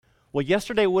Well,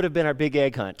 yesterday would have been our big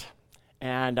egg hunt.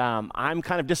 And I'm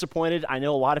kind of disappointed. I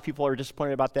know a lot of people are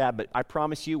disappointed about that, but I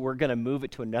promise you we're going to move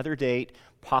it to another date,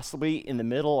 possibly in the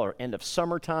middle or end of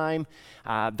summertime.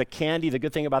 The candy, the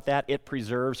good thing about that, it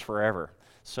preserves forever.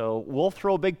 So we'll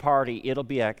throw a big party. It'll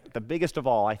be the biggest of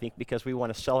all, I think, because we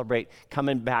want to celebrate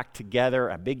coming back together,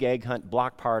 a big egg hunt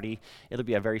block party. It'll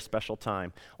be a very special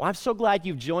time. Well, I'm so glad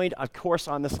you've joined, of course,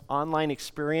 on this online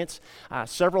experience.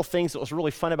 Several things that was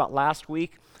really fun about last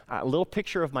week. A little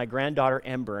picture of my granddaughter,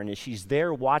 Ember, and as she's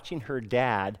there watching her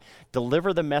dad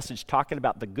deliver the message talking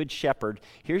about the Good Shepherd,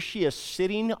 here she is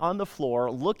sitting on the floor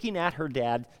looking at her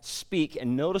dad speak,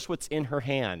 and notice what's in her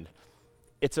hand.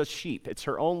 It's a sheep. It's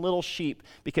her own little sheep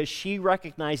because she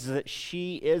recognizes that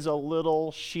she is a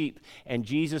little sheep and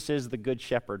Jesus is the Good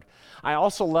Shepherd. I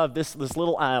also love this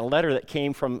little letter that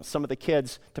came from some of the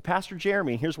kids to Pastor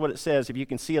Jeremy. And here's what it says, if you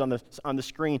can see it on the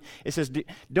screen. It says,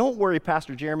 "Don't worry,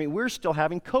 Pastor Jeremy, we're still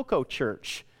having Cocoa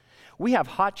Church. We have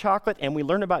hot chocolate and we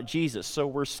learn about Jesus, so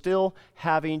we're still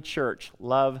having church.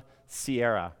 Love,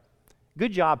 Sierra."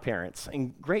 Good job, parents,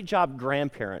 and great job,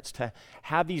 grandparents, to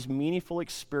have these meaningful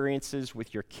experiences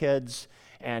with your kids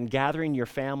and gathering your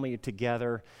family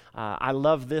together. I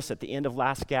love this at the end of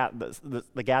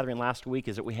the gathering last week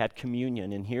is that we had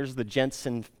communion, and here's the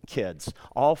Jensen kids,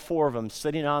 all four of them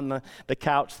sitting on the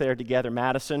couch there together,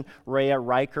 Madison, Rhea,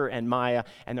 Riker, and Maya,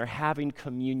 and they're having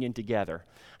communion together.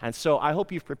 And so I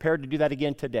hope you've prepared to do that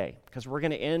again today, because we're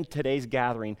going to end today's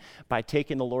gathering by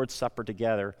taking the Lord's Supper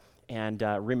together and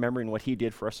remembering what he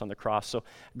did for us on the cross. So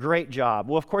great job.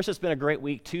 Well, of course, it's been a great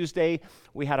week. Tuesday,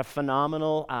 we had a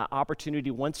phenomenal opportunity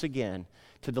once again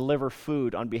to deliver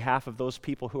food on behalf of those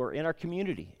people who are in our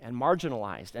community and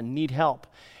marginalized and need help.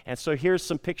 And so here's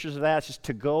some pictures of that. It's just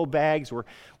to-go bags. We're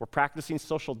practicing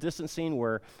social distancing.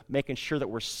 We're making sure that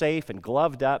we're safe and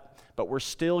gloved up, but we're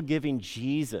still giving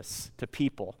Jesus to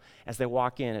people as they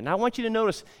walk in. And I want you to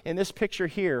notice in this picture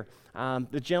here,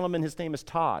 the gentleman, his name is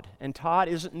Todd. And Todd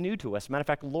isn't new to us. Matter of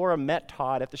fact, Laura met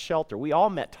Todd at the shelter. We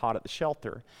all met Todd at the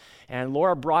shelter. And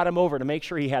Laura brought him over to make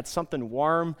sure he had something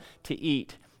warm to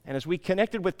eat. And as we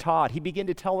connected with Todd, he began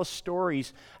to tell us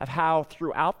stories of how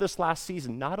throughout this last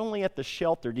season, not only at the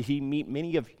shelter did he meet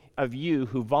many of you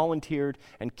who volunteered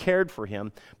and cared for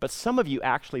him, but some of you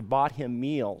actually bought him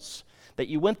meals, that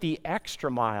you went the extra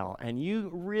mile and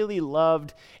you really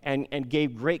loved and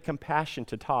gave great compassion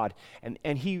to Todd.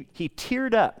 And he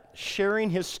teared up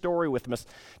sharing his story with us,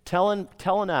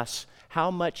 telling us how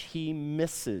much he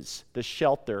misses the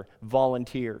shelter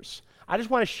volunteers. I just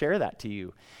want to share that to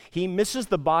you. He misses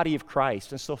the body of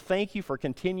Christ. And so thank you for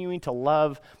continuing to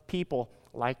love people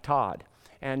like Todd.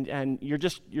 And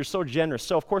you're so generous.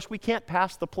 So of course we can't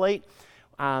pass the plate.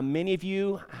 Many of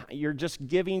you, you're just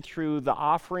giving through the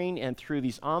offering and through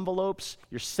these envelopes.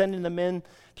 You're sending them in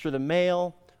through the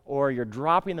mail, or you're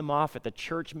dropping them off at the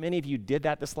church. Many of you did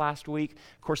that this last week.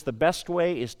 Of course, the best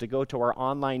way is to go to our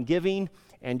online giving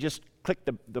and just click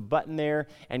the button there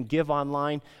and give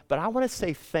online. But I want to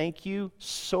say thank you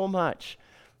so much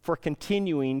for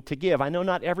continuing to give. I know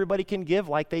not everybody can give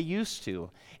like they used to,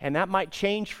 and that might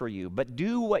change for you, but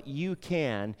do what you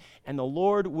can, and the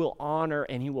Lord will honor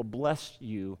and he will bless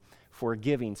you for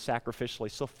giving sacrificially.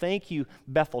 So thank you,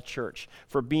 Bethel Church,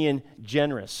 for being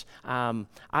generous.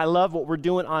 I love what we're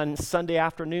doing on Sunday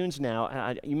afternoons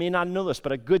now. You may not know this,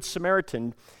 but a Good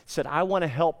Samaritan said, I want to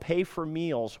help pay for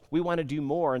meals. We want to do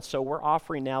more. And so we're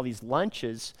offering now these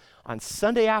lunches on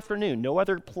Sunday afternoon. No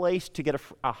other place to get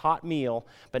a hot meal,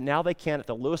 but now they can at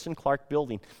the Lewis and Clark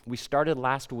building. We started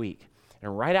last week.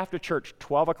 And right after church,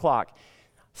 12 o'clock,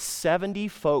 70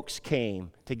 folks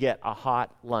came to get a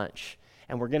hot lunch.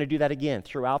 And we're going to do that again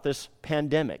throughout this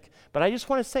pandemic. But I just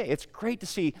want to say, it's great to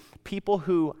see people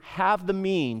who have the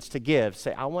means to give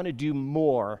say, I want to do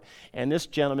more. And this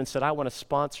gentleman said, I want to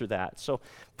sponsor that. So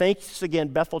thanks again,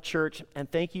 Bethel Church, and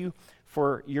thank you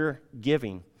for your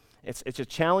giving. It's a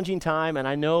challenging time, and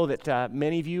I know that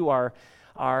many of you are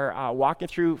walking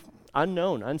through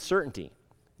uncertainty.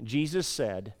 Jesus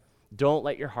said, don't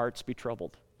let your hearts be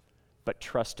troubled, but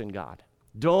trust in God.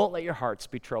 Don't let your hearts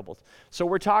be troubled. So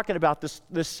we're talking about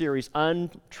this series,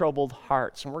 Untroubled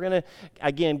Hearts. And we're going to,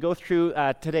 again, go through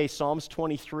today Psalms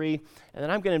 23. And then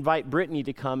I'm going to invite Brittany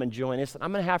to come and join us. And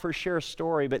I'm going to have her share a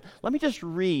story. But let me just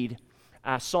read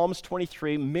Psalms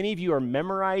 23. Many of you are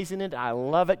memorizing it. I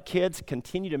love it. Kids,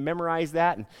 continue to memorize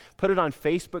that and put it on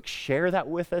Facebook. Share that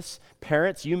with us.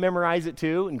 Parents, you memorize it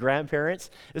too, and grandparents.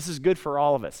 This is good for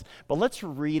all of us. But let's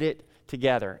read it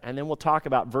together, and then we'll talk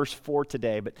about verse 4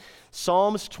 today. But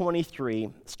Psalms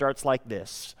 23 starts like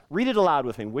this. Read it aloud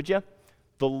with me, would you?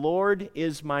 The Lord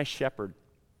is my shepherd,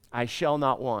 I shall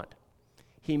not want.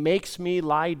 He makes me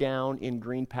lie down in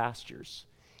green pastures.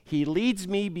 He leads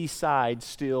me beside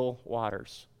still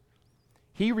waters.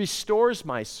 He restores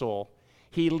my soul.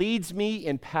 He leads me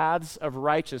in paths of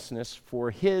righteousness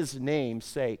for his name's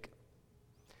sake.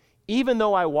 Even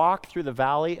though I walk through the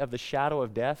valley of the shadow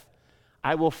of death,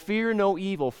 I will fear no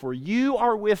evil, for you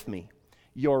are with me.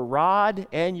 Your rod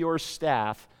and your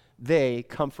staff, they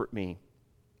comfort me.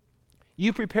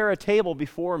 You prepare a table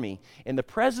before me in the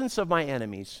presence of my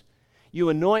enemies. You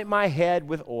anoint my head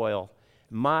with oil.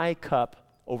 My cup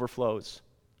overflows.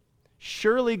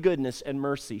 Surely goodness and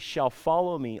mercy shall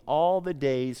follow me all the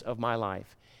days of my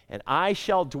life, and I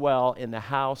shall dwell in the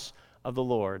house of the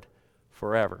Lord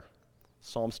forever.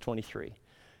 Psalms 23.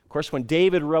 Of course, when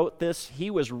David wrote this,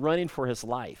 he was running for his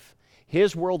life.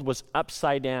 His world was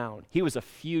upside down. He was a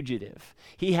fugitive.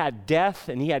 He had death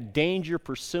and he had danger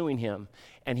pursuing him.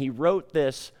 And he wrote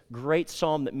this great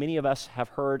psalm that many of us have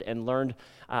heard and learned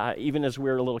even as we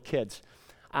were little kids.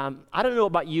 I don't know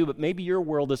about you, but maybe your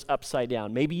world is upside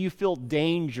down. Maybe you feel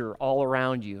danger all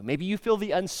around you. Maybe you feel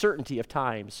the uncertainty of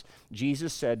times.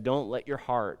 Jesus said, don't let your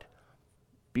heart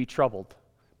be troubled,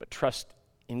 but trust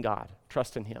in God.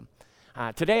 Trust in him.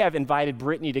 Today I've invited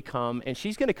Brittany to come, and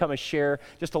she's going to come and share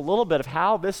just a little bit of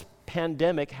how this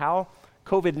pandemic, how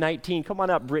COVID-19, come on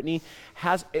up, Brittany,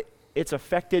 it's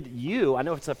affected you. I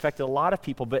know it's affected a lot of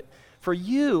people, but for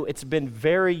you, it's been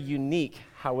very unique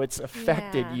how it's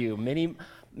affected you.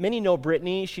 Many know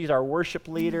Brittany. She's our worship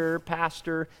leader,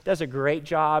 pastor, does a great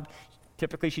job.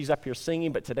 Typically, she's up here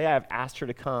singing, but today I've asked her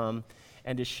to come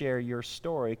and to share your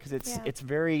story because it's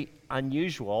very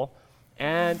unusual,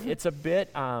 and it's a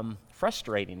bit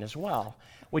frustrating as well.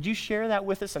 Would you share that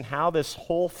with us and how this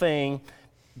whole thing,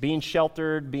 being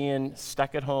sheltered, being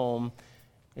stuck at home,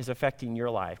 is affecting your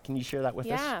life? Can you share that with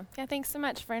us? Yeah, thanks so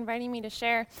much for inviting me to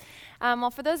share.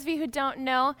 Well, for those of you who don't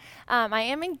know, I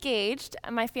am engaged.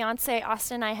 My fiance,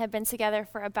 Austin, and I have been together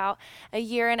for about a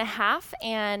year and a half,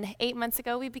 and 8 months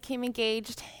ago we became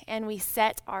engaged, and we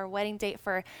set our wedding date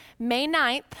for May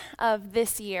 9th of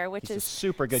this year, which He's is a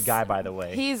super good guy, by the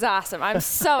way. He's awesome. I'm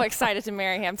so excited to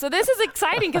marry him. So this is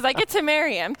exciting because I get to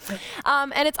marry him.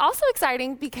 And it's also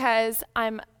exciting because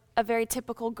I'm a very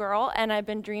typical girl, and I've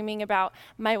been dreaming about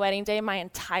my wedding day my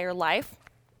entire life.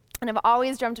 And I've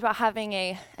always dreamt about having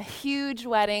a huge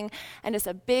wedding and just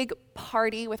a big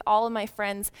party with all of my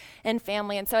friends and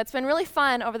family. And so it's been really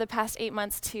fun over the past 8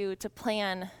 months to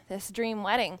plan this dream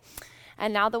wedding.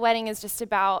 And now the wedding is just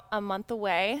about a month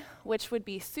away, which would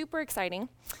be super exciting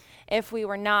if we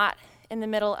were not in the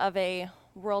middle of a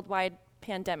worldwide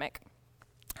pandemic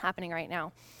happening right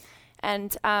now.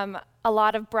 And a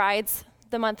lot of brides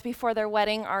the month before their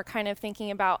wedding are kind of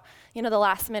thinking about, the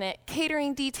last minute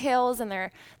catering details and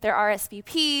their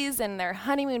RSVPs and their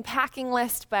honeymoon packing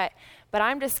list, but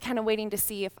I'm just kind of waiting to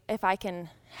see if I can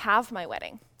have my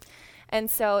wedding. And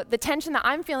so the tension that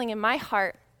I'm feeling in my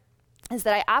heart is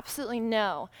that I absolutely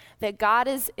know that God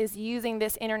is using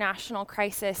this international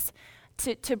crisis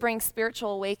to bring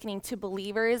spiritual awakening to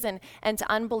believers and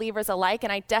to unbelievers alike,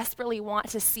 and I desperately want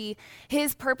to see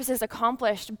his purposes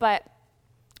accomplished, but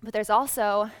there's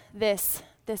also this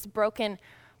broken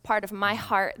part of my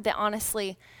heart that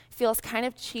honestly feels kind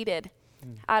of cheated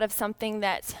out of something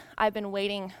that I've been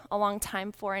waiting a long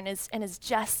time for and is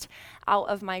just out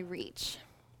of my reach.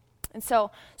 And so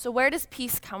where does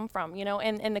peace come from?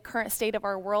 In the current state of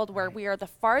our world where we are the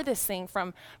farthest thing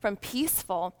from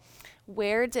peaceful,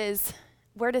 where does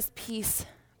peace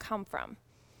come from?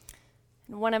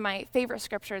 One of my favorite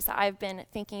scriptures that I've been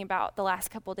thinking about the last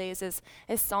couple of days is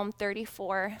Psalm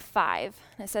 34:5.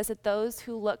 And it says that those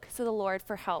who look to the Lord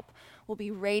for help will be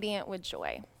radiant with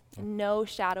joy. And no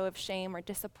shadow of shame or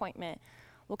disappointment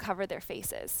will cover their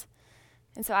faces.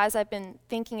 And so as I've been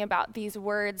thinking about these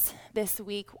words this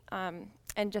week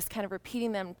and just kind of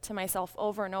repeating them to myself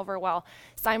over and over while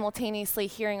simultaneously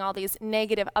hearing all these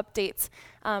negative updates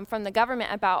from the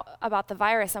government about the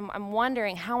virus, I'm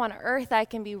wondering how on earth I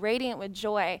can be radiant with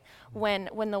joy when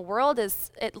the world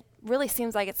it really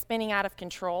seems like it's spinning out of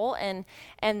control, and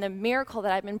the miracle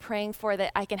that I've been praying for,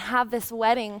 that I can have this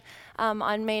wedding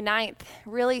on May 9th,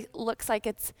 really looks like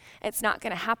it's not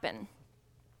going to happen.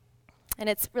 And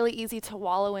it's really easy to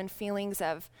wallow in feelings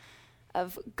of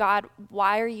God,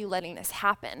 why are you letting this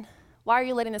happen? Why are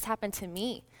you letting this happen to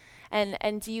me?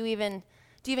 And do you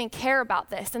even care about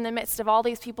this in the midst of all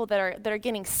these people that are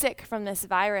getting sick from this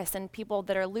virus and people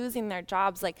that are losing their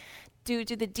jobs? Like, do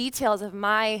the details of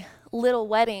my little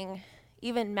wedding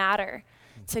even matter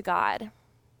to God?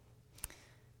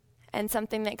 And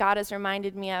something that God has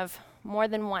reminded me of more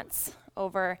than once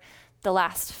over the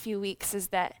last few weeks is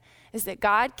that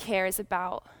God cares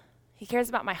about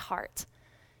my heart.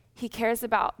 He cares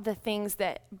about the things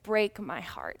that break my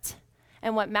heart.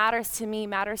 And what matters to me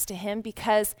matters to him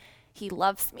because he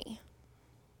loves me.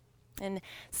 And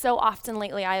so often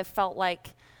lately I have felt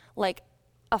like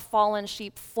a fallen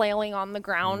sheep flailing on the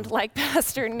ground, like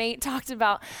Pastor Nate talked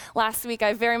about last week.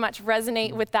 I very much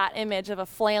resonate with that image of a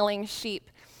flailing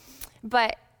sheep.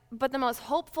 But the most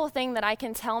hopeful thing that I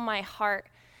can tell my heart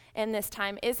in this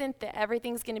time isn't that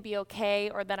everything's going to be okay,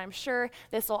 or that I'm sure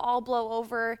this will all blow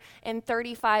over in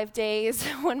 35 days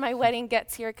when my wedding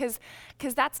gets here, because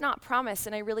that's not promised,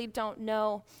 and I really don't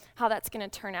know how that's going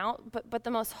to turn out. But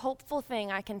the most hopeful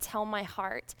thing I can tell my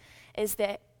heart is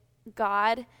that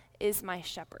God is my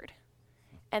shepherd,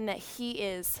 and that he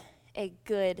is a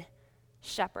good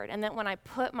shepherd, and that when I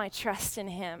put my trust in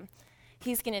him,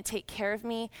 he's going to take care of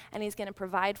me, and he's going to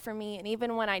provide for me. And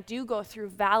even when I do go through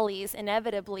valleys,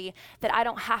 inevitably, that I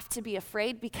don't have to be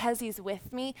afraid because he's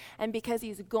with me, and because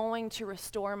he's going to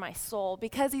restore my soul,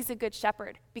 because he's a good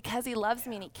shepherd, because he loves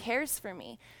me and he cares for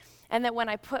me. And that when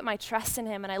I put my trust in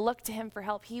him and I look to him for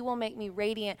help, he will make me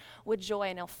radiant with joy,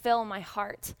 and he'll fill my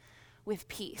heart with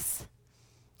peace.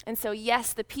 And so,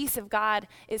 yes, the peace of God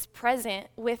is present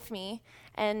with me,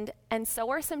 and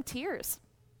so are some tears,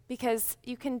 because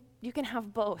you can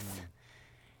have both.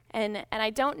 And I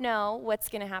don't know what's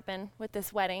going to happen with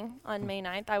this wedding on May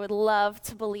 9th. I would love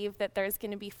to believe that there's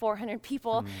going to be 400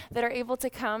 people that are able to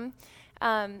come.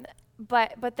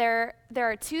 But there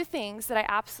are two things that I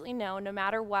absolutely know, no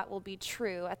matter what, will be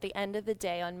true at the end of the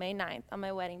day on May 9th, on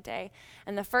my wedding day.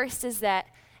 And the first is that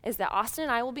Austin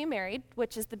and I will be married,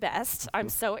 which is the best. I'm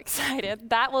so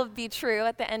excited. That will be true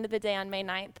at the end of the day on May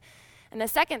 9th. And the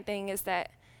second thing is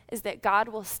that God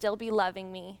will still be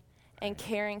loving me and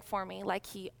caring for me like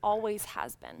he always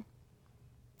has been.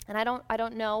 And I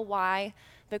don't know why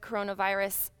the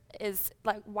coronavirus is,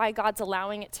 like, why God's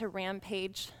allowing it to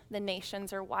rampage the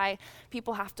nations, or why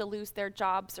people have to lose their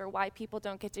jobs, or why people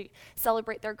don't get to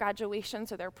celebrate their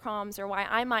graduations or their proms, or why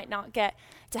I might not get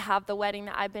to have the wedding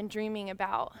that I've been dreaming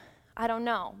about. I don't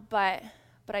know, but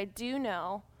I do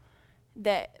know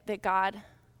that God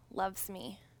loves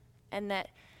me, and that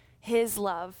his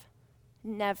love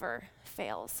never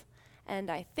fails.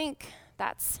 And I think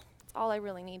that's all I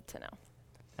really need to know.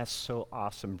 That's so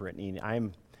awesome, Brittany.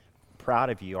 I'm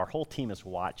proud of you. Our whole team has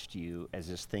watched you as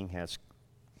this thing has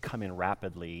come in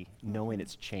rapidly, knowing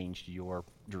it's changed your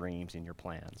dreams and your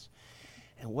plans.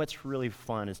 And what's really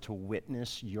fun is to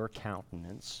witness your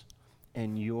countenance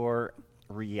and your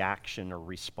reaction or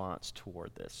response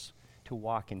toward this, to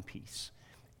walk in peace.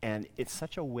 And it's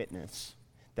such a witness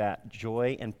that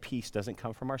joy and peace doesn't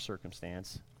come from our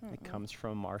circumstance. It comes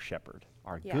from our shepherd,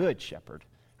 our good shepherd,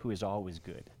 who is always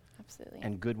good. Absolutely.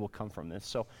 And good will come from this.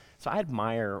 So I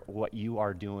admire what you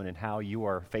are doing and how you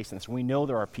are facing this. We know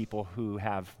there are people who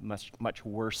have much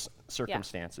worse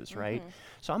circumstances, right?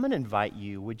 So I'm going to invite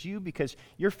you, would you, because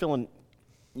you're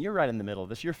right in the middle of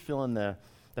this, you're feeling the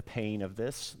pain of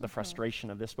this, the frustration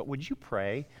of this, but would you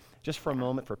pray just for a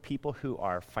moment for people who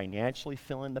are financially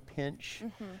feeling the pinch,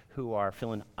 who are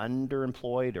feeling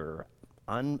underemployed or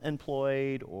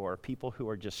unemployed, or people who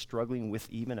are just struggling with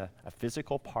even a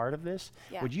physical part of this?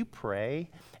 Would you pray?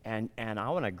 And I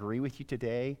want to agree with you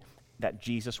today that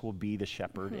Jesus will be the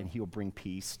shepherd and he will bring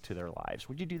peace to their lives.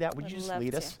 Would you do that? Would you just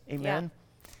lead us? Amen?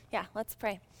 Yeah, let's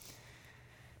pray.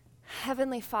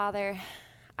 Heavenly Father,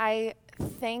 I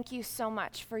thank you so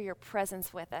much for your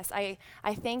presence with us. I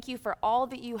thank you for all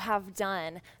that you have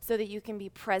done so that you can be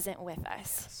present with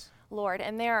us. Lord,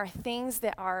 and there are things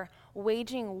that are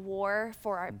waging war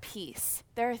for our peace.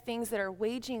 There are things that are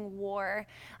waging war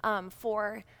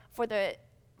for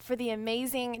the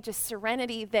amazing just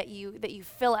serenity that you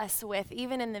fill us with,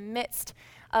 even in the midst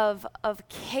of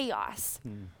chaos.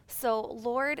 So,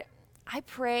 Lord, I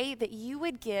pray that you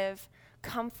would give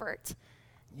comfort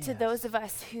to those of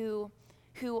us who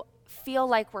feel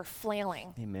like we're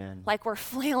flailing. Amen. Like we're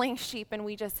flailing sheep, and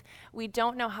we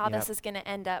don't know how this is going to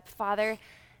end up. Father,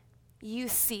 you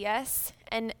see us,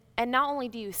 and not only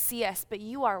do you see us, but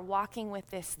you are walking with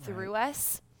this through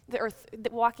us,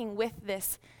 walking with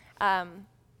this,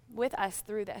 with us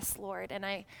through this, Lord. And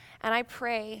I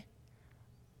pray,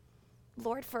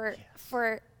 Lord,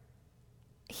 for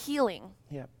healing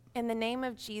in the name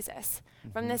of Jesus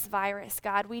from this virus.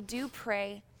 God, we do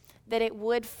pray that it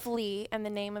would flee in the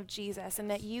name of Jesus,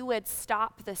 and that you would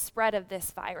stop the spread of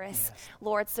this virus,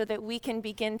 Lord, so that we can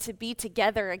begin to be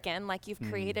together again like you've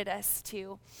created us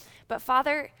to. But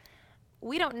Father,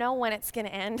 we don't know when it's going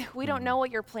to end. We don't know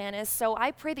what your plan is. So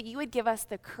I pray that you would give us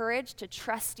the courage to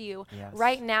trust you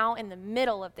right now in the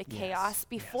middle of the chaos,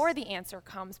 before the answer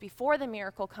comes, before the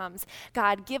miracle comes.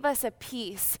 God, give us a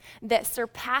peace that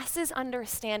surpasses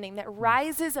understanding, that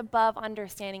rises above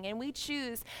understanding. And we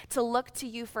choose to look to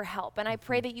you for help. And I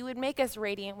pray that you would make us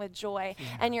radiant with joy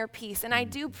and your peace. And I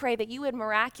do pray that you would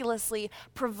miraculously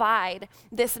provide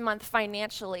this month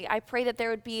financially. I pray that there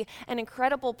would be an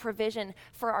incredible provision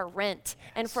for our rent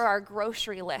and for our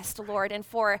grocery list, Lord, and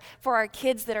for our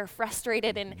kids that are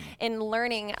frustrated in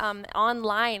learning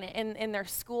online in their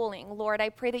schooling. Lord, I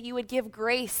pray that you would give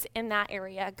grace in that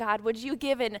area. God, would you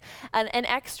give an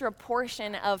extra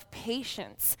portion of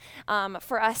patience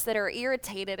for us that are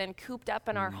irritated and cooped up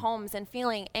in our homes and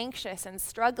feeling anxious and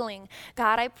struggling.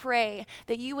 God, I pray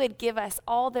that you would give us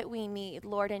all that we need,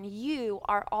 Lord, and you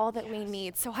are all that we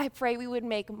need. So I pray we would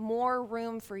make more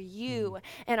room for you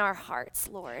in our hearts,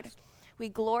 Lord. We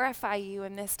glorify you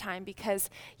in this time because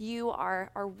you are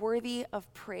worthy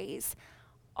of praise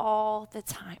all the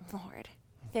time, Lord.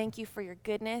 Thank you for your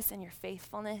goodness and your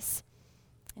faithfulness.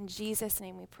 In Jesus'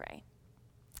 name we pray.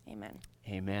 Amen.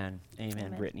 Amen.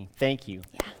 Amen, Brittany. Thank you.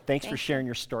 Yeah, Thanks for sharing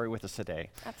your story with us today.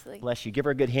 Absolutely. Bless you. Give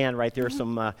her a good hand right there.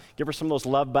 Give her some of those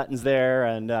love buttons there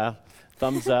and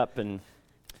thumbs up, and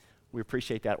we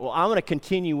appreciate that. Well, I'm going to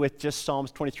continue with just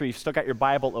Psalms 23. You've still got your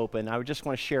Bible open. I would just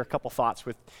want to share a couple thoughts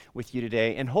with you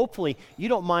today. And hopefully you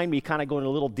don't mind me kind of going a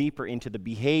little deeper into the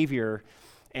behavior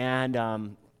and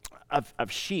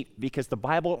of sheep, because the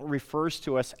Bible refers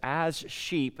to us as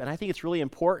sheep. And I think it's really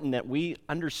important that we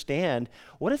understand,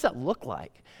 what does that look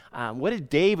like? What did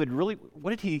David really,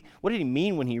 what did he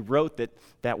mean when he wrote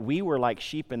that we were like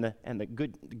sheep and the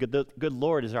good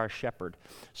Lord is our shepherd?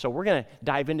 So we're going to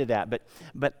dive into that.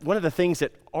 But one of the things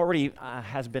that already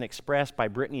has been expressed by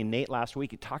Brittany and Nate last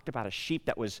week, he talked about a sheep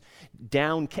that was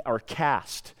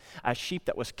cast, a sheep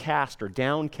that was cast or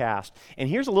downcast. And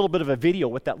here's a little bit of a video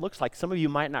what that looks like. Some of you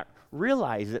might not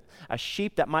realize it. A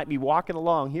sheep that might be walking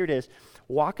along, here it is,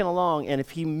 walking along, and if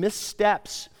he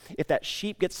missteps, if that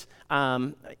sheep gets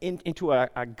into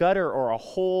a gutter or a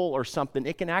hole or something,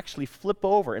 it can actually flip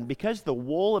over. And because the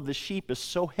wool of the sheep is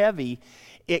so heavy,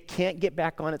 it can't get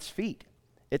back on its feet.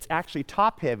 It's actually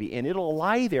top heavy, and it'll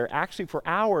lie there actually for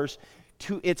hours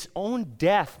to its own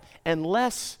death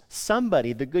unless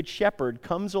somebody, the good shepherd,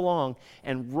 comes along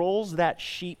and rolls that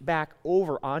sheep back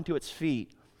over onto its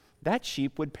feet. That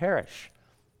sheep would perish.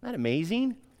 Isn't that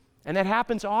amazing? And that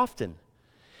happens often.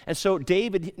 And so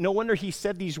David, no wonder he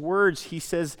said these words. He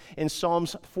says in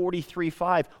Psalms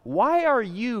 43:5, "Why are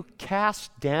you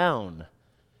cast down?"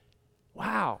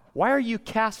 Wow. "Why are you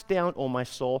cast down, O my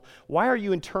soul? Why are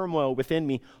you in turmoil within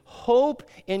me? Hope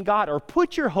in God," or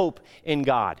put your hope in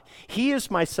God. "He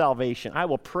is my salvation. I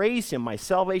will praise him, my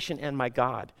salvation and my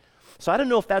God." So I don't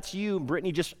know if that's you.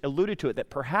 Brittany just alluded to it,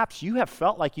 that perhaps you have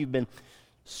felt like you've been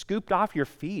scooped off your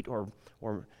feet or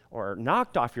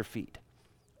knocked off your feet.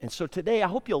 And so today, I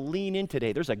hope you'll lean in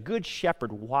today. There's a good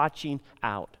shepherd watching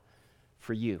out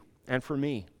for you and for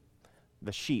me,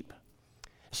 the sheep.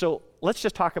 So let's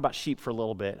just talk about sheep for a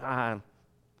little bit.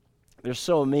 They're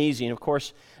so amazing. Of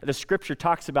course, the scripture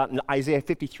talks about in Isaiah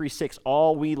 53:6,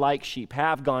 "All we like sheep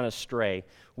have gone astray.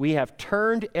 We have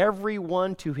turned every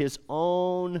one to his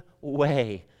own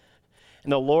way.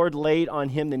 And the Lord laid on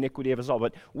him the iniquity of us all."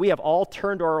 But we have all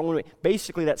turned to our own way.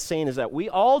 Basically, that's saying is that we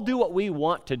all do what we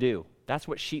want to do. That's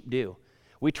what sheep do.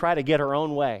 We try to get our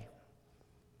own way.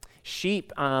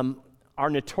 Sheep are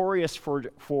notorious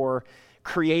for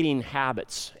creating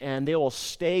habits, and they will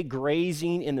stay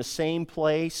grazing in the same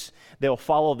place. They'll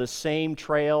follow the same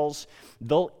trails.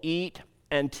 They'll eat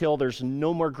until there's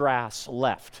no more grass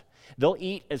left. They'll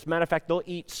eat, as a matter of fact, they'll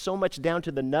eat so much down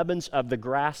to the nubbins of the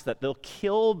grass that they'll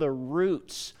kill the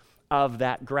roots of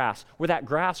that grass, where that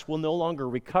grass will no longer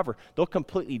recover. They'll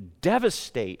completely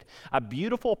devastate a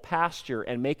beautiful pasture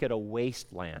and make it a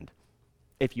wasteland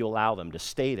if you allow them to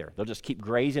stay there. They'll just keep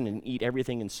grazing and eat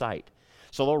everything in sight.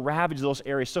 So they'll ravage those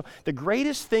areas. So the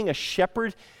greatest thing a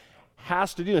shepherd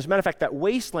has to do, as a matter of fact, that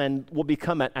wasteland will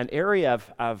become an area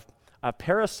of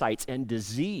parasites and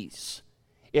disease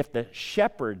if the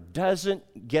shepherd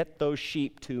doesn't get those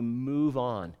sheep to move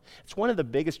on. It's one of the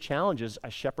biggest challenges a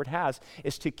shepherd has,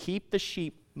 is to keep the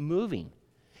sheep moving.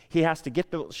 He has to get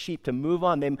the sheep to move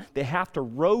on. They have to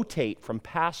rotate from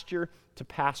pasture to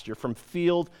pasture, from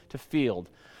field to field.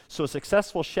 So a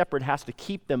successful shepherd has to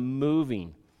keep them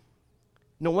moving.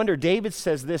 No wonder David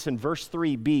says this in verse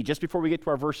 3b, just before we get to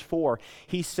our verse 4.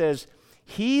 He says,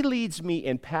 "He leads me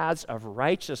in paths of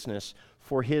righteousness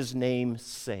for his name's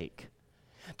sake."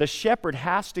 The shepherd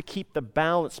has to keep the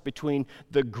balance between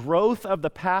the growth of the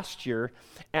pasture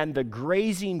and the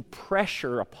grazing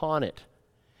pressure upon it.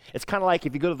 It's kind of like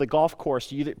if you go to the golf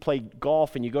course, you play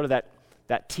golf and you go to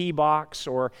that tee box,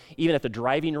 or even at the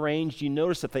driving range, you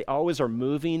notice that they always are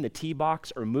moving the tee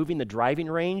box or moving the driving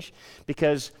range,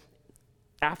 because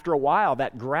after a while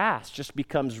that grass just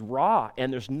becomes raw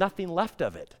and there's nothing left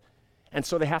of it. And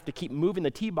so they have to keep moving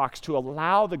the tee box to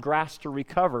allow the grass to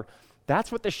recover. That's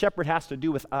what the shepherd has to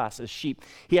do with us as sheep.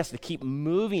 He has to keep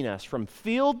moving us from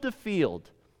field to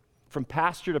field, from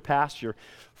pasture to pasture,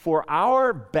 for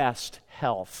our best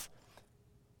health.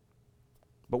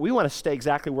 But we want to stay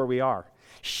exactly where we are.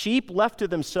 Sheep left to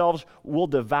themselves will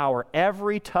devour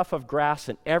every tuft of grass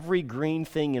and every green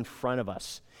thing in front of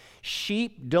us.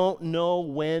 Sheep don't know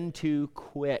when to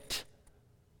quit,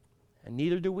 and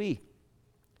neither do we.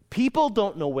 People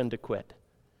don't know when to quit.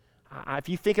 If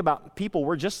you think about people,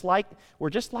 we're just like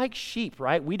sheep,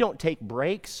 right? We don't take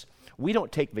breaks. We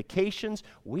don't take vacations.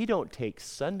 We don't take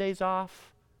Sundays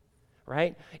off,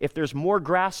 right? If there's more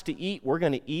grass to eat, we're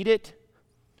going to eat it.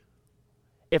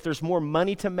 If there's more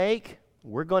money to make,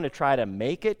 we're going to try to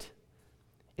make it.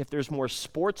 If there's more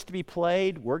sports to be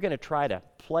played, we're going to try to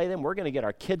play them. We're going to get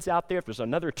our kids out there. If there's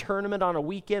another tournament on a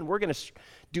weekend, we're going to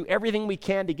do everything we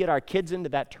can to get our kids into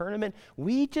that tournament.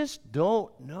 We just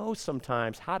don't know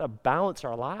sometimes how to balance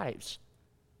our lives.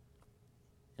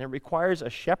 And it requires a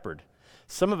shepherd.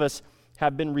 Some of us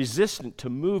have been resistant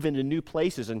to move into new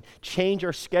places and change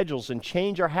our schedules and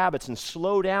change our habits and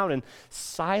slow down and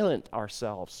silent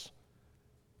ourselves.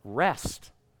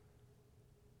 Rest.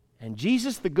 And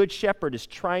Jesus, the Good Shepherd, is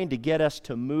trying to get us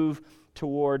to move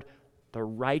toward the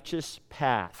righteous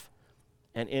path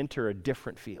and enter a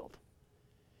different field.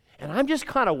 And I'm just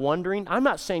kind of wondering, I'm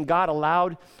not saying God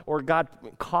allowed or God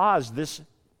caused this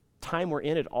time we're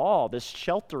in at all, this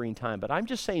sheltering time, but I'm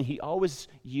just saying he always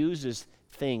uses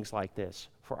things like this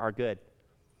for our good.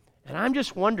 And I'm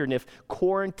just wondering if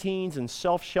quarantines and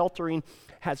self-sheltering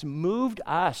has moved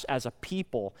us as a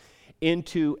people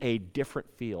into a different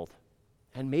field.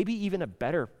 And maybe even a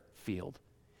better field.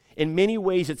 In many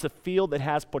ways, it's a field that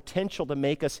has potential to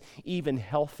make us even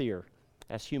healthier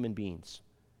as human beings.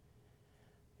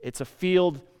 It's a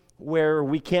field where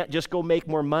we can't just go make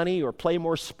more money or play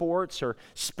more sports or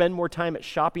spend more time at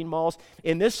shopping malls.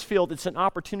 In this field, it's an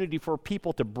opportunity for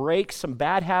people to break some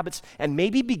bad habits and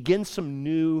maybe begin some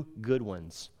new good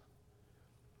ones.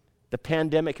 The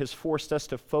pandemic has forced us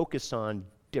to focus on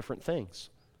different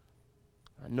things.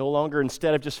 No longer,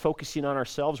 instead of just focusing on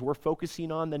ourselves, we're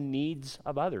focusing on the needs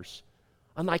of others.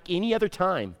 Unlike any other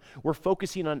time, we're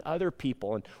focusing on other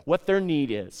people and what their need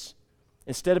is.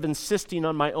 Instead of insisting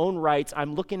on my own rights,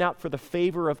 I'm looking out for the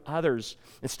favor of others.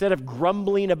 Instead of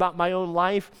grumbling about my own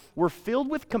life, we're filled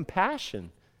with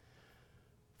compassion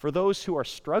for those who are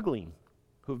struggling,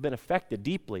 who have been affected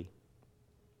deeply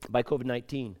by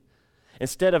COVID-19.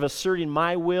 Instead of asserting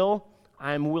my will,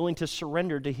 I'm willing to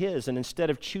surrender to his. And instead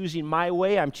of choosing my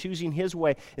way, I'm choosing his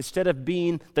way. Instead of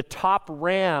being the top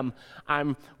ram,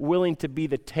 I'm willing to be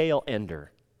the tail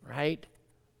ender, right?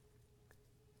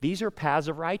 These are paths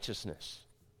of righteousness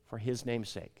for his name's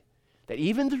sake. That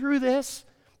even through this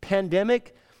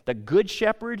pandemic, the Good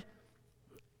Shepherd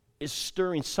is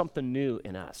stirring something new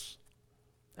in us.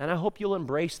 And I hope you'll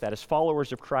embrace that as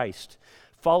followers of Christ.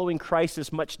 Following Christ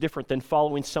is much different than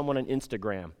following someone on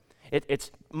Instagram.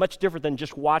 It's much different than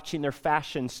just watching their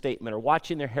fashion statement or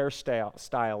watching their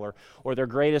hairstyle or their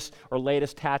greatest or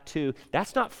latest tattoo.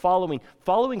 That's not following.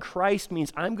 Following Christ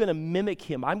means I'm going to mimic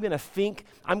him. I'm going to think,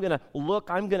 I'm going to look,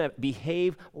 I'm going to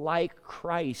behave like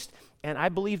Christ. And I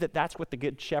believe that that's what the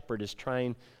Good Shepherd is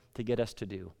trying to get us to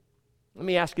do. Let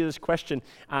me ask you this question.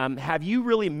 Have you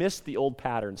really missed the old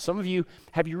patterns? Some of you,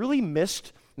 have you really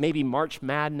missed maybe March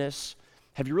Madness?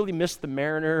 Have you really missed the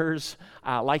Mariners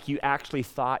like you actually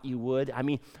thought you would? I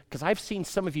mean, because I've seen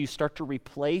some of you start to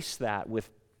replace that with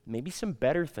maybe some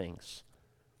better things,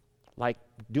 like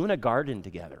doing a garden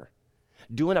together,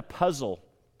 doing a puzzle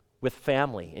with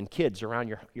family and kids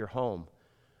around your home,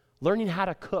 learning how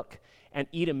to cook and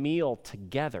eat a meal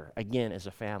together, again, as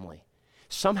a family.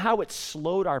 Somehow it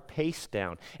slowed our pace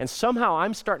down, and somehow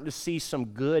I'm starting to see some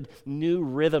good new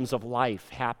rhythms of life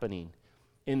happening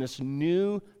in this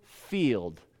new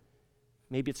field.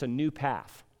 Maybe it's a new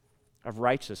path of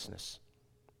righteousness.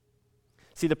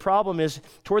 See, the problem is,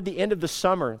 toward the end of the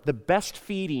summer, the best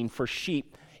feeding for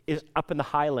sheep is up in the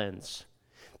highlands.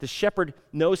 The shepherd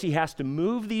knows he has to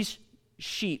move these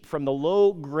sheep from the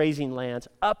low grazing lands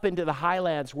up into the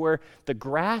highlands where the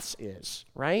grass is,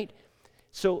 right?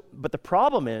 But the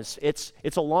problem is, it's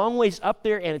a long ways up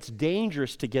there, and it's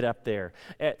dangerous to get up there.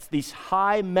 It's these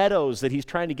high meadows that he's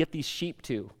trying to get these sheep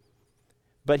to.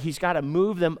 But he's got to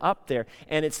move them up there.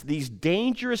 And it's these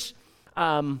dangerous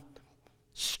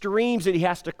streams that he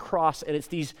has to cross, and it's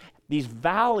these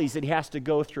valleys that he has to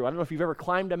go through. I don't know if you've ever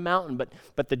climbed a mountain,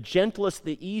 but the gentlest,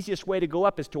 the easiest way to go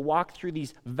up is to walk through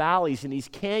these valleys and these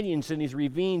canyons and these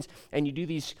ravines, and you do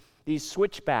these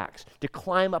switchbacks to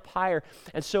climb up higher.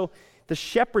 And so the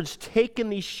shepherd's taken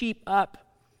these sheep up,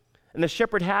 and the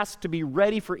shepherd has to be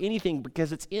ready for anything,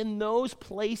 because it's in those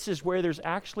places where there's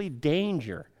actually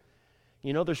danger.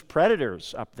 You know, there's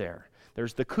predators up there.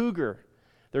 There's the cougar.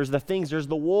 There's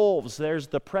the wolves. There's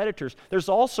the predators. There's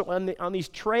also on these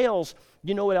trails,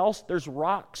 you know what else? There's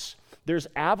rocks. There's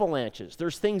avalanches.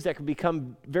 There's things that can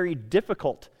become very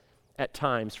difficult at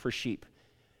times for sheep,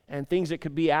 and things that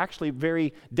could be actually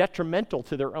very detrimental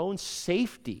to their own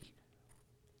safety.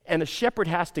 And the shepherd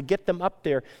has to get them up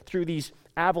there through these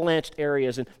avalanched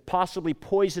areas and possibly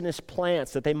poisonous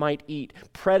plants that they might eat,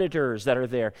 predators that are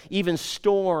there, even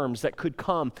storms that could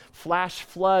come, flash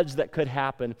floods that could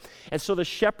happen. And so the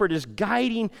shepherd is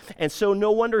guiding, and so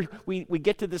no wonder we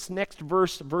get to this next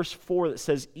verse 4, that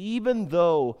says, even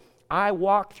though I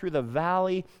walk through the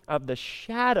valley of the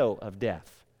shadow of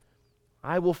death,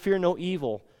 I will fear no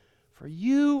evil, for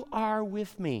you are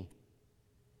with me.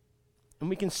 And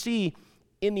we can see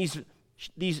in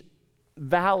these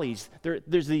valleys,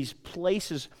 there's these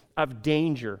places of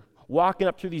danger. Walking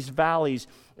up through these valleys,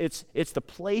 it's the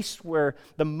place where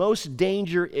the most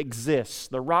danger exists.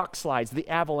 The rock slides, the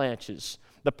avalanches,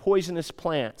 the poisonous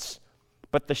plants.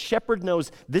 But the shepherd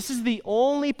knows this is the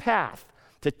only path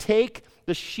to take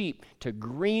the sheep to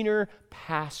greener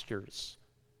pastures,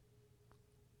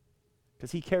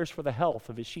 because he cares for the health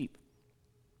of his sheep.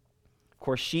 Of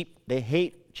course, sheep, they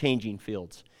hate changing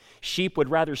fields. Sheep would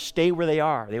rather stay where they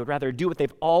are. They would rather do what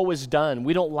they've always done.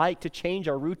 We don't like to change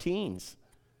our routines.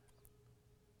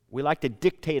 We like to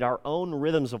dictate our own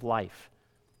rhythms of life.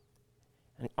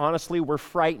 And honestly, we're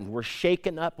frightened. We're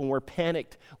shaken up and we're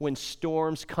panicked when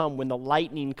storms come, when the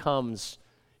lightning comes.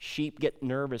 Sheep get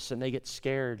nervous and they get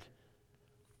scared.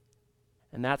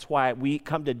 And that's why we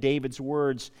come to David's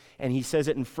words, and he says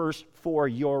it in verse 4,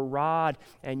 your rod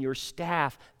and your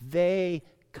staff, they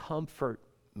comfort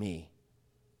me.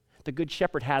 The good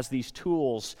shepherd has these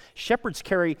tools. Shepherds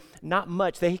carry not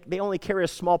much. They only carry a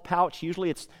small pouch.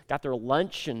 Usually it's got their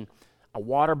lunch and a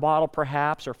water bottle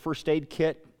perhaps, or first aid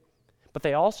kit. But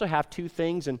they also have two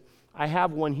things, and I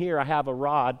have one here. I have a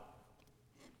rod.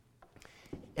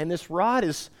 And this rod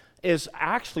is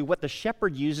actually what the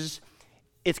shepherd uses.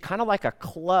 It's kind of like a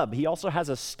club. He also has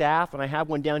a staff, and I have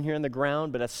one down here on the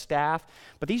ground, but a staff.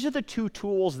 But these are the two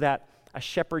tools that a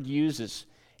shepherd uses.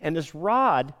 And this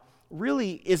rod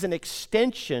really is an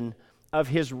extension of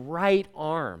his right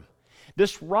arm.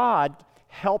 This rod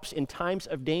helps in times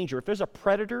of danger. If there's a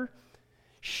predator,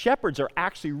 shepherds are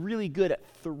actually really good at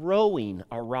throwing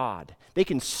a rod. They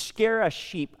can scare a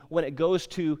sheep when it goes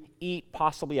to eat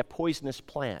possibly a poisonous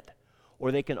plant,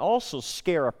 or they can also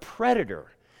scare a predator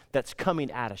that's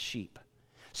coming at a sheep.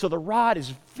 So the rod is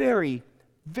very,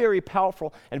 very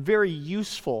powerful and very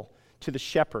useful to the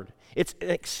shepherd. It's an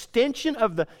extension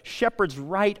of the shepherd's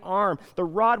right arm. The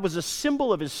rod was a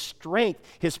symbol of his strength,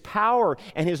 his power,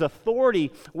 and his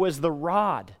authority was the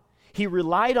rod. He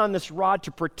relied on this rod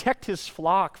to protect his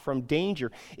flock from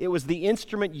danger. It was the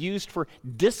instrument used for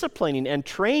disciplining and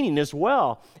training as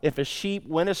well if a sheep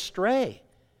went astray.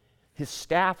 His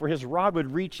staff or his rod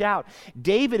would reach out.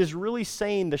 David is really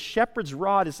saying the shepherd's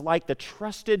rod is like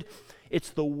it's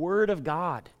the word of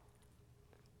God.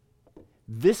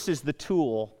 This is the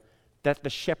tool that the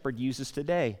shepherd uses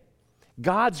today.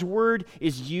 God's word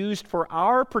is used for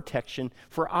our protection,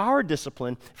 for our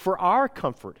discipline, for our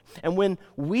comfort. And when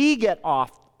we get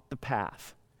off the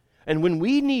path, and when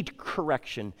we need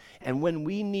correction, and when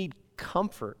we need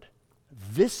comfort,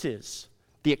 this is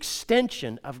the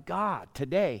extension of God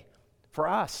today for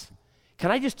us.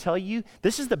 Can I just tell you,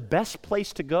 this is the best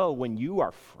place to go when you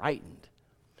are frightened,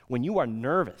 when you are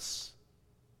nervous,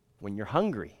 when you're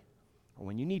hungry, or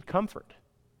when you need comfort.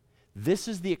 This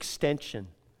is the extension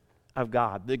of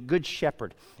God, the good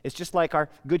shepherd. It's just like our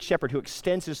good shepherd who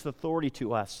extends his authority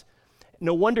to us.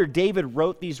 No wonder David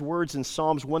wrote these words in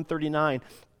Psalms 139,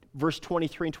 verse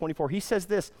 23 and 24. He says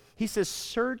this, he says,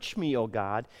 search me, O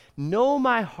God, know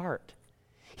my heart.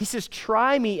 He says,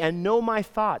 try me and know my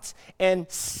thoughts, and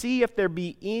see if there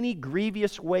be any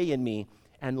grievous way in me,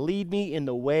 and lead me in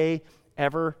the way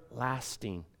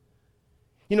everlasting.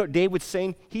 You know what David's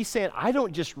saying? He's saying, I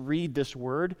don't just read this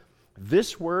word.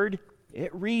 This word,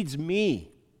 it reads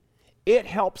me. It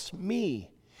helps me.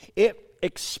 It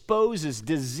exposes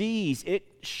disease. It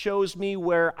shows me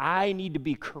where I need to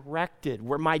be corrected,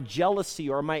 where my jealousy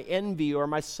or my envy or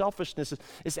my selfishness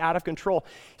is out of control.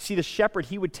 See, the shepherd,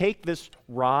 he would take this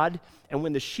rod, and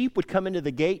when the sheep would come into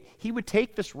the gate, he would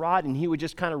take this rod and he would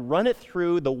just kind of run it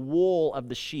through the wool of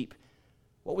the sheep.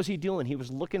 What was he doing? He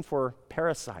was looking for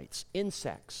parasites,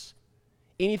 insects,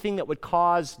 anything that would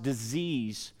cause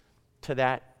disease to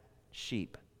that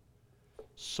sheep.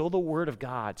 So the Word of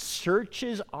God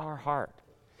searches our heart.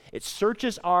 It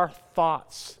searches our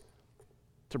thoughts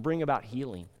to bring about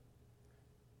healing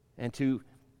and to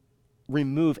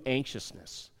remove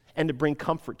anxiousness and to bring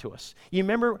comfort to us. You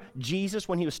remember Jesus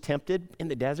when he was tempted in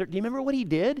the desert? Do you remember what he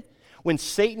did? When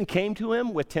Satan came to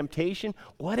him with temptation,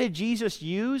 what did Jesus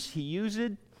use? He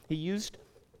used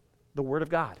the Word of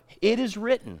God. It is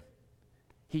written.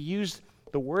 He used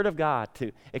the Word of God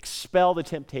to expel the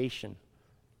temptation.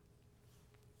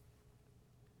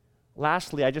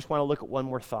 Lastly, I just want to look at one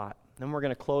more thought. Then we're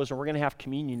going to close and we're going to have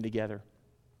communion together.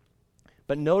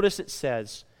 But notice it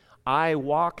says, I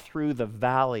walk through the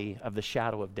valley of the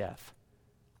shadow of death.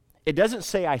 It doesn't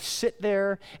say I sit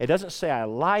there. It doesn't say I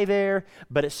lie there.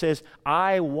 But it says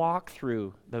I walk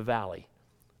through the valley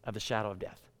of the shadow of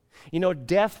death. You know,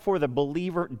 death for the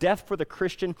believer, death for the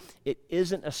Christian, it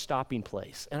isn't a stopping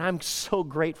place. And I'm so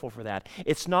grateful for that.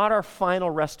 It's not our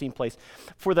final resting place.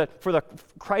 For the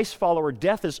Christ follower,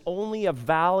 death is only a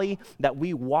valley that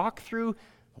we walk through.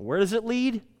 Where does it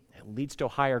lead? It leads to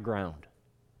higher ground.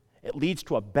 It leads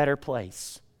to a better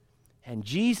place. And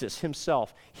Jesus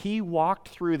himself, he walked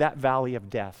through that valley of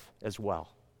death as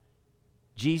well.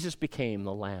 Jesus became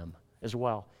the Lamb as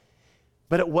well.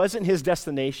 But it wasn't his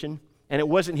destination. And it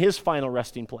wasn't his final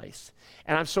resting place.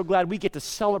 And I'm so glad we get to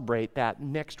celebrate that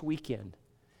next weekend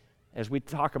as we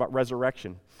talk about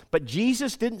resurrection. But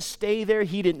Jesus didn't stay there.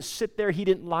 He didn't sit there. He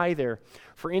didn't lie there.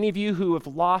 For any of you who have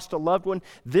lost a loved one,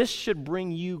 this should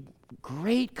bring you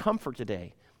great comfort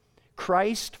today.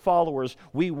 Christ followers,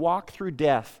 we walk through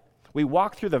death. We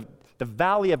walk through the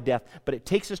valley of death, but it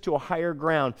takes us to a higher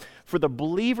ground. For the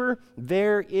believer,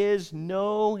 there is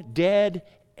no dead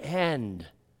end.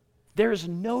 There is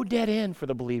no dead end for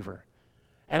the believer.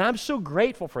 And I'm so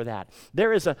grateful for that.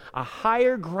 There is a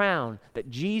higher ground that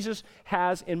Jesus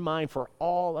has in mind for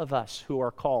all of us who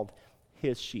are called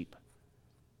his sheep,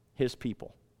 his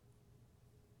people.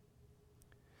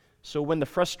 So when the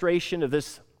frustration of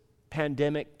this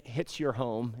pandemic hits your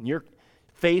home and you're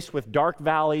faced with dark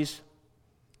valleys,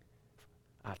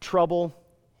 trouble,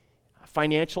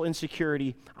 financial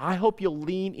insecurity, I hope you'll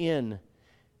lean in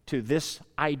to this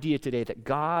idea today that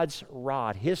God's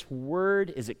rod, his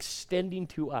word is extending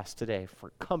to us today for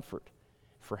comfort,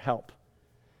 for help.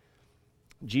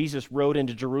 Jesus rode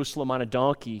into Jerusalem on a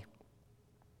donkey,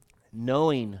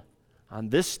 knowing on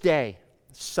this day,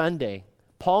 Sunday,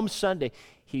 Palm Sunday,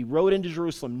 he rode into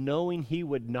Jerusalem knowing he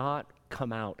would not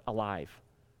come out alive.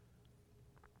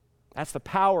 That's the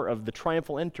power of the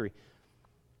triumphal entry.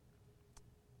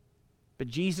 But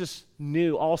Jesus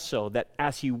knew also that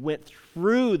as he went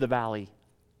through the valley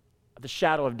of the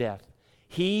shadow of death,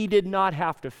 he did not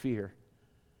have to fear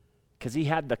because he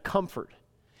had the comfort.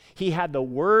 He had the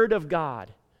Word of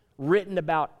God written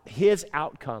about his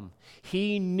outcome.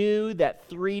 He knew that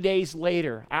 3 days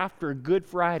later, after Good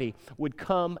Friday, would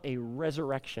come a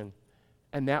resurrection,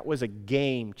 and that was a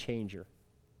game changer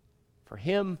for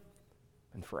him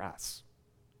and for us.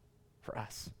 For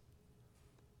us.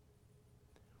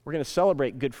 We're going to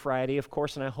celebrate Good Friday, of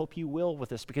course, and I hope you will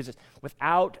with us, because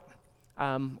without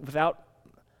a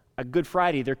Good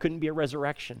Friday, there couldn't be a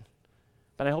resurrection.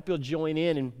 But I hope you'll join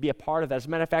in and be a part of that. As a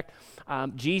matter of fact,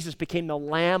 Jesus became the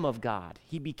Lamb of God.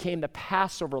 He became the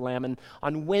Passover Lamb. And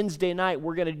on Wednesday night,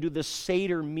 we're going to do the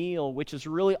Seder meal, which is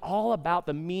really all about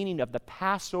the meaning of the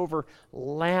Passover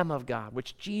Lamb of God,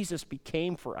 which Jesus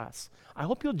became for us. I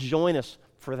hope you'll join us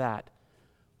for that.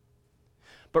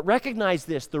 But recognize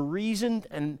this, the reason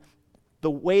and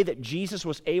the way that Jesus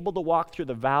was able to walk through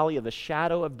the valley of the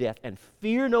shadow of death and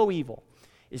fear no evil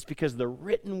is because the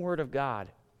written Word of God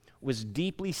was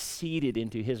deeply seated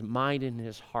into his mind and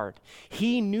his heart.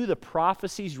 He knew the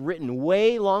prophecies written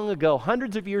way long ago,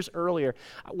 hundreds of years earlier.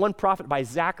 One prophet by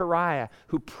Zechariah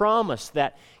who promised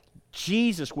that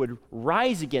Jesus would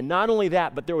rise again. Not only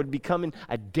that, but there would be coming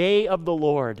a day of the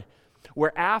Lord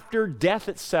where after death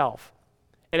itself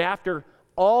and after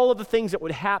all of the things that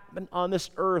would happen on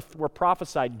this earth were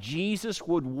prophesied, Jesus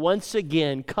would once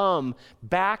again come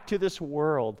back to this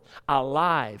world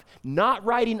alive, not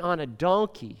riding on a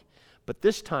donkey, but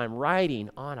this time riding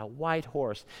on a white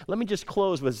horse. Let me just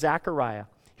close with Zechariah.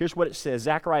 Here's what it says,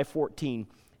 Zechariah 14,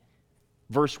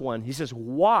 verse 1. He says,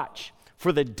 "Watch,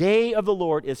 for the day of the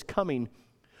Lord is coming,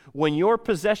 when your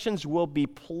possessions will be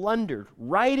plundered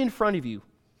right in front of you,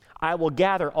 I will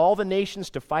gather all the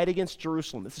nations to fight against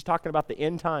Jerusalem. This is talking about the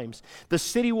end times. The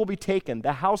city will be taken,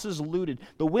 the houses looted,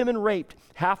 the women raped,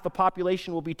 half the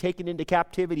population will be taken into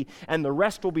captivity, and the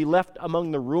rest will be left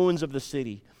among the ruins of the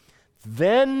city.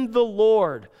 Then the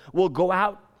Lord will go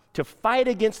out to fight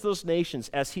against those nations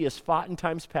as he has fought in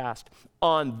times past.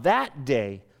 On that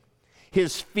day,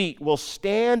 his feet will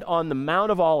stand on the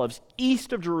Mount of Olives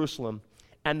east of Jerusalem,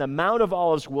 and the Mount of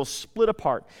Olives will split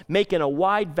apart, making a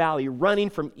wide valley running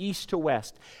from east to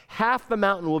west. Half the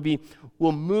mountain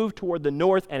will move toward the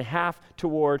north and half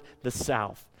toward the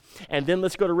south. And then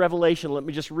let's go to Revelation. Let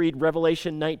me just read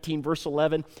Revelation 19, verse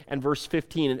 11 and verse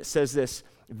 15. And it says this,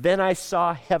 Then I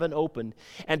saw heaven opened,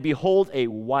 and behold, a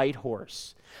white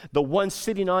horse. The one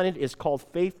sitting on it is called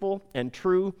Faithful and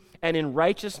True, and in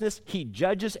righteousness he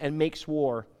judges and makes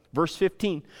war. Verse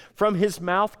 15, From his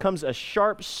mouth comes a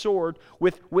sharp sword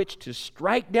with which to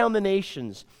strike down the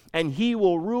nations, and he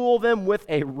will rule them with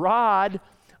a rod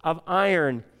of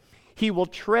iron. He will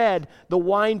tread the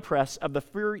winepress of the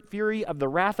fury of the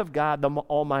wrath of God the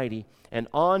Almighty. And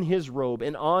on his robe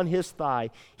and on his thigh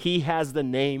he has the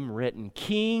name written,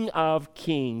 King of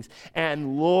Kings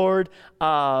and Lord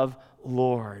of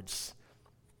Lords.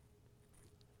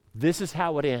 This is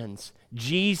how it ends.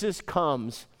 Jesus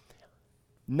comes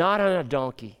not on a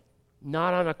donkey,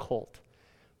 not on a colt,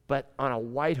 but on a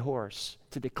white horse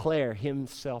to declare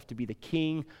himself to be the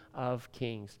King of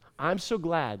Kings. I'm so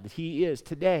glad that he is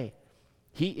today.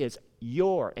 He is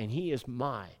your and he is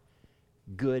my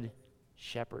good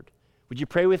shepherd. Would you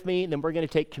pray with me? And then we're going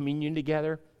to take communion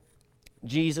together.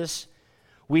 Jesus,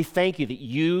 we thank you that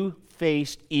you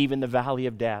faced even the valley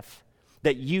of death,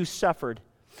 that you suffered,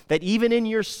 that even in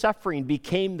your suffering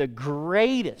became the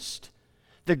greatest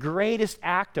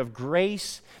act of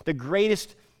grace, the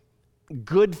greatest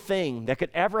good thing that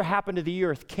could ever happen to the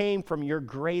earth came from your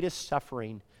greatest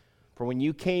suffering. For when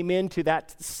you came into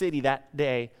that city that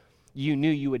day, you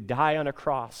knew you would die on a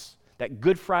cross, that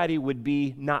Good Friday would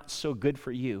be not so good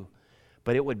for you,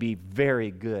 but it would be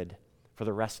very good for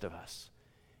the rest of us.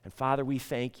 And Father, we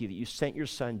thank you that you sent your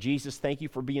Son. Jesus, thank you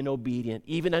for being obedient,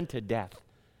 even unto death.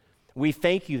 We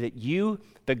thank you that you,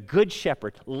 the Good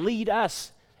Shepherd, lead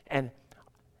us and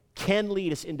can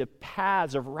lead us into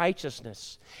paths of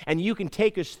righteousness. And you can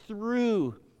take us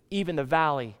through even the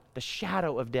valley, the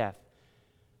shadow of death,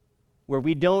 where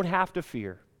we don't have to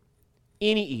fear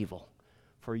any evil,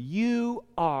 for you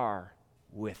are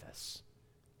with us.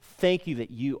 Thank you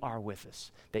that you are with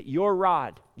us, that your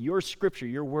rod, your scripture,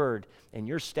 your word, and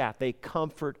your staff, they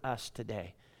comfort us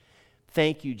today.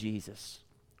 Thank you, Jesus.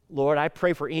 Lord, I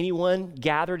pray for anyone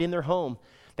gathered in their home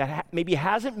that maybe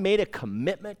hasn't made a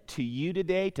commitment to you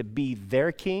today to be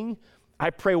their king. I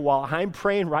pray while I'm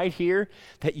praying right here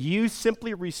that you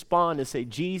simply respond and say,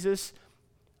 Jesus,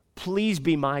 please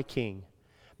be my king.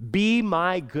 Be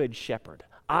my good shepherd.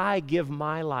 I give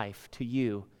my life to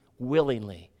you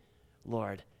willingly,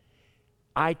 Lord.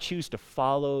 I choose to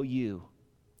follow you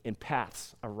in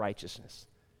paths of righteousness.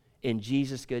 In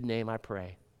Jesus' good name I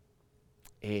pray.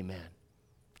 Amen.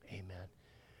 Amen.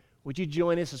 Would you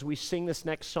join us as we sing this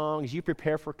next song, as you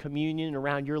prepare for communion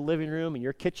around your living room, in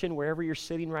your kitchen, wherever you're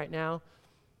sitting right now?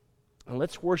 And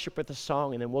let's worship with the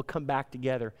song, and then we'll come back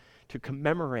together to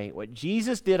commemorate what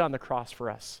Jesus did on the cross for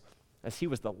us, as he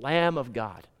was the Lamb of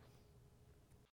God